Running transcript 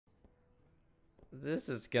This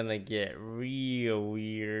is gonna get real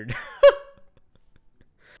weird.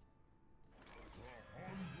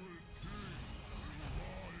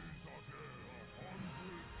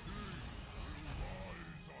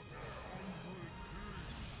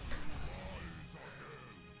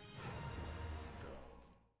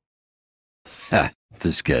 Ha!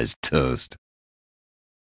 This guy's toast.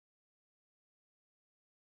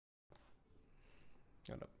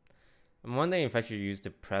 Hold up. I'm wondering if I should use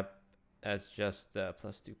the prep as just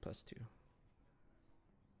 +2/+2.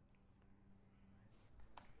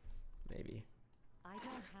 Maybe.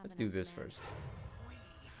 Let's do this first.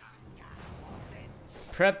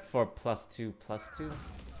 Prep for +2/+2.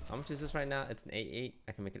 How much is this right now? It's an 8/8.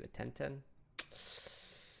 I can make it a 10/10.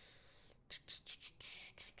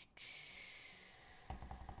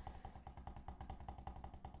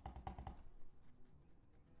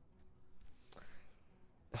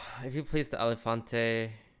 If you place the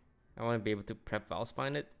Elefante, I want to be able to prep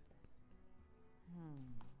Valspine it.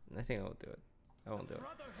 I think I will do it. I won't do it.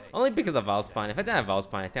 Only because of Valspine. If I didn't have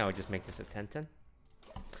Valspine, I think I would just make this a 10/10.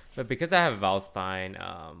 But because I have Valspine,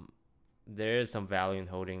 there is some value in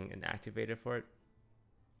holding an activator for it.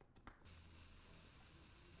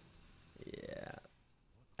 Yeah.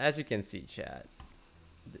 As you can see, chat,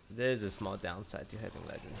 there's a small downside to having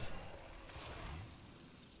Legend.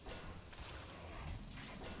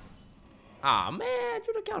 Ah man, I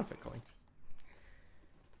drew the counterfeit coin.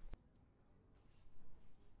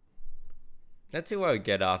 Let's see what we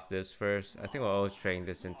get off this first. I think we'll always trading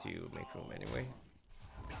this into make room anyway.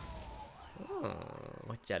 Oh,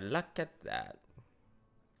 would you look at that?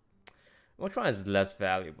 Which one is less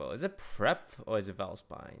valuable? Is it prep or is it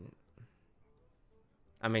Valspine?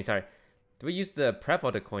 I mean, sorry. Do we use the prep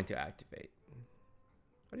or the coin to activate?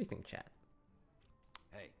 What do you think, chat?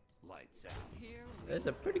 Hey, lights out. That's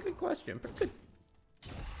a pretty good question. Pretty good.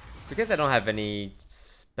 Because I don't have any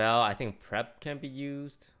spell, I think prep can be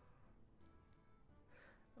used.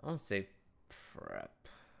 I won't say prep.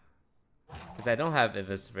 Because I don't have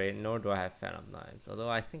Eviscerate, nor do I have Phantom Knives. Although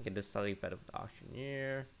I think it is slightly better with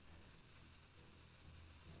Auctioneer.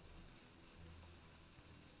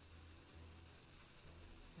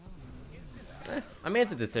 I mean,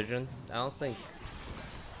 it's a decision. I don't think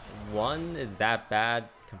one is that bad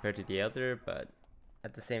compared to the other, but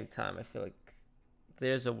at the same time, I feel like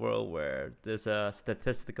there's a world where there's a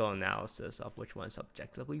statistical analysis of which one's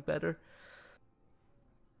objectively better.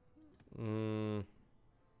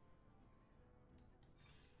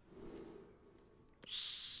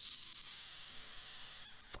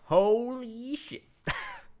 Holy shit.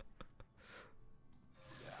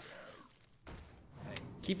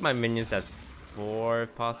 Keep my minions at 4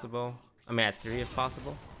 if possible. I mean at 3 if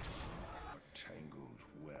possible.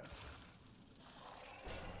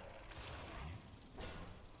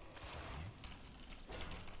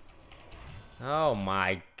 Oh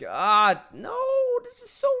my god, no, this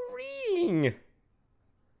is so reading.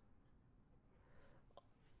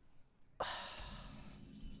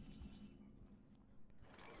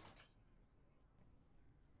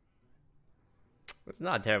 It's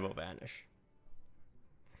not a terrible vanish.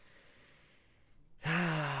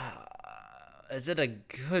 Is it a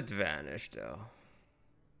good vanish though?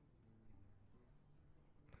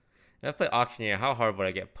 If I play Auctioneer, how hard would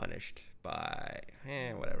I get punished by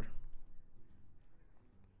whatever.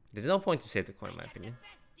 There's no point to save the coin in my opinion.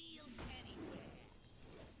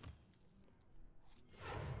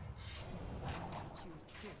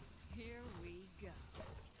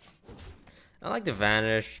 I like the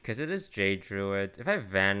vanish because it is Jade Druid. If I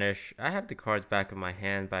vanish, I have the cards back in my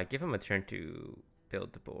hand, but I give him a turn to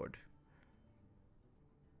build the board.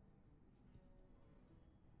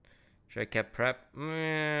 Should I keep prep? Very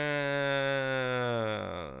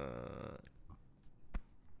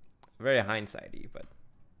hindsighty, but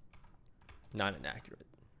not inaccurate.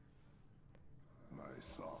 My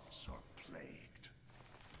thoughts are plagued.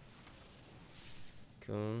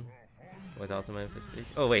 Kun with ultimate infestation.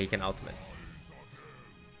 Oh wait, he can ultimate.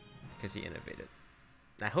 Because he innovated.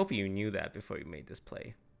 I hope you knew that before you made this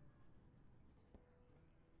play.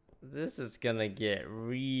 This is gonna get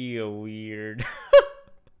real weird.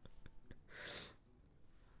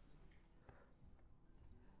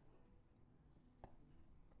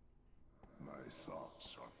 My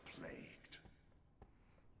thoughts are plagued.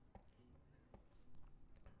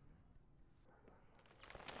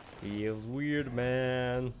 Feels weird,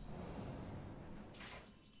 man.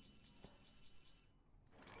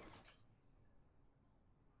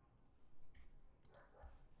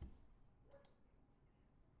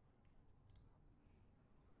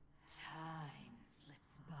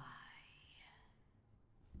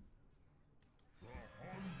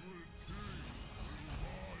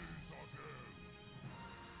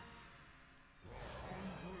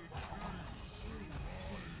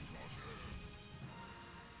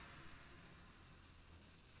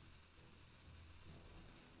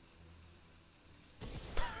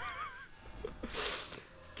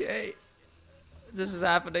 Okay. This is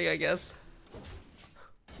happening, I guess.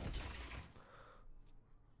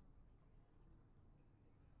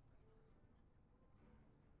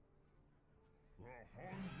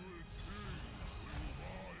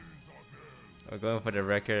 We're going for the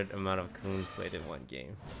record amount of Kuns played in one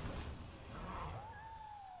game.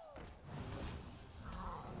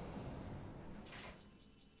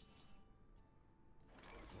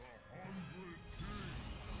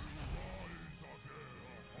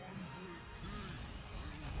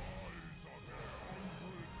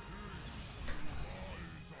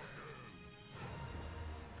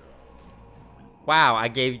 Wow, I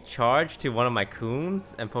gave charge to one of my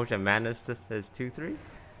Kuns and poached a mana assist as 2/3.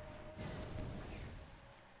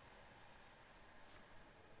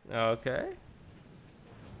 Okay.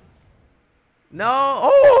 No.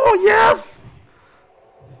 Oh, yes!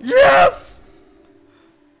 Yes!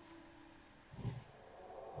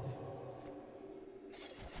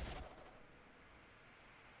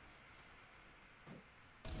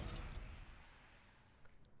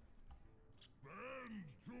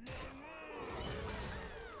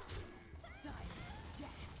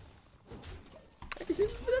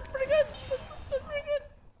 That's pretty good. That's pretty good.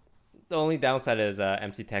 The only downside is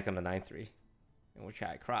MC tech on the 9/3, in which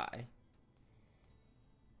I cry.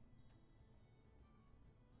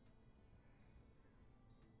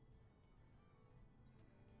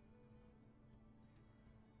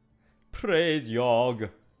 Praise Yogg.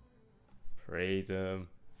 Praise him.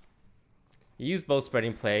 He used both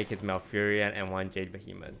Spreading Plague, his Malfurion, and one Jade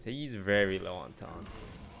Behemoth. He's very low on taunt.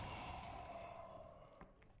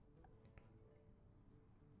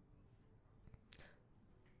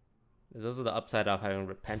 There's also the upside of having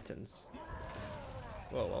Repentance.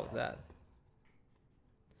 Whoa, what was that?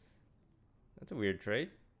 That's a weird trade.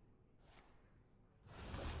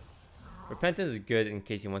 Repentance is good in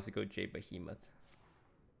case he wants to go Jade Behemoth.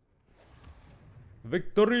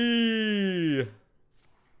 Victory!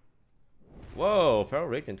 Whoa, Feral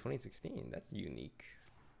Rage in 2016. That's unique.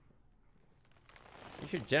 You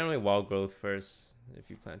should generally wild growth first if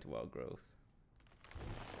you plan to wild growth.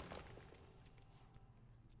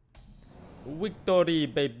 Victory,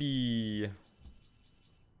 baby!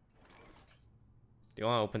 Do you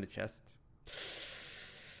want to open the chest?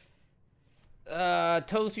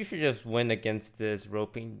 Toast, you should just win against this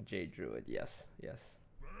roping Jade Druid. Yes, yes.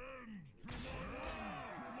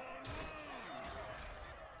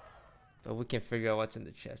 But we can figure out what's in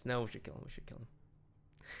the chest. No, we should kill him. We should kill him.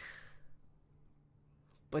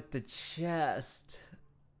 But the chest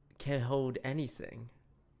can hold anything.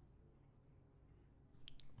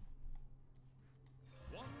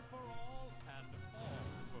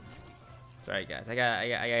 Sorry guys,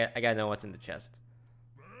 I gotta know what's in the chest.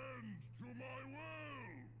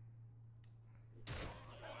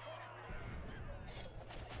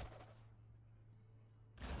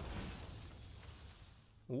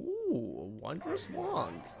 Ooh, a Wondrous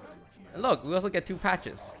Wand. And look, we also get 2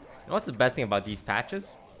 patches. And what's the best thing about these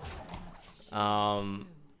patches?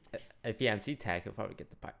 If he MC tags, he'll probably get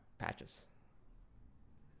the patches.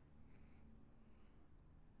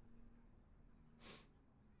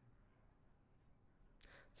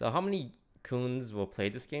 So how many Kuns will play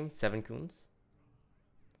this game? 7 Kuns?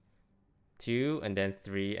 2, and then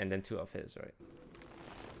 3, and then 2 of his, right?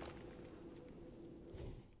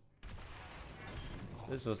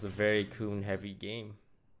 This was a very Kun heavy game.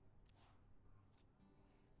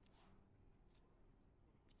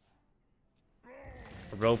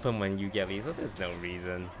 Rope him when you get lethal, there's no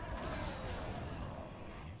reason.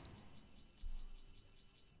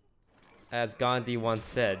 As Gandhi once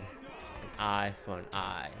said, an eye for an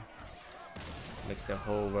eye makes the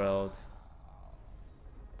whole world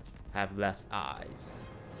have less eyes.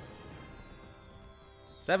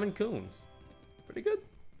 7 Kuns. Pretty good.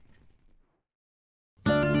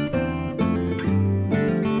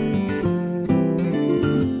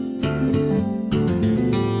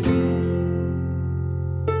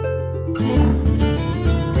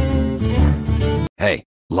 Hey,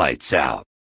 lights out.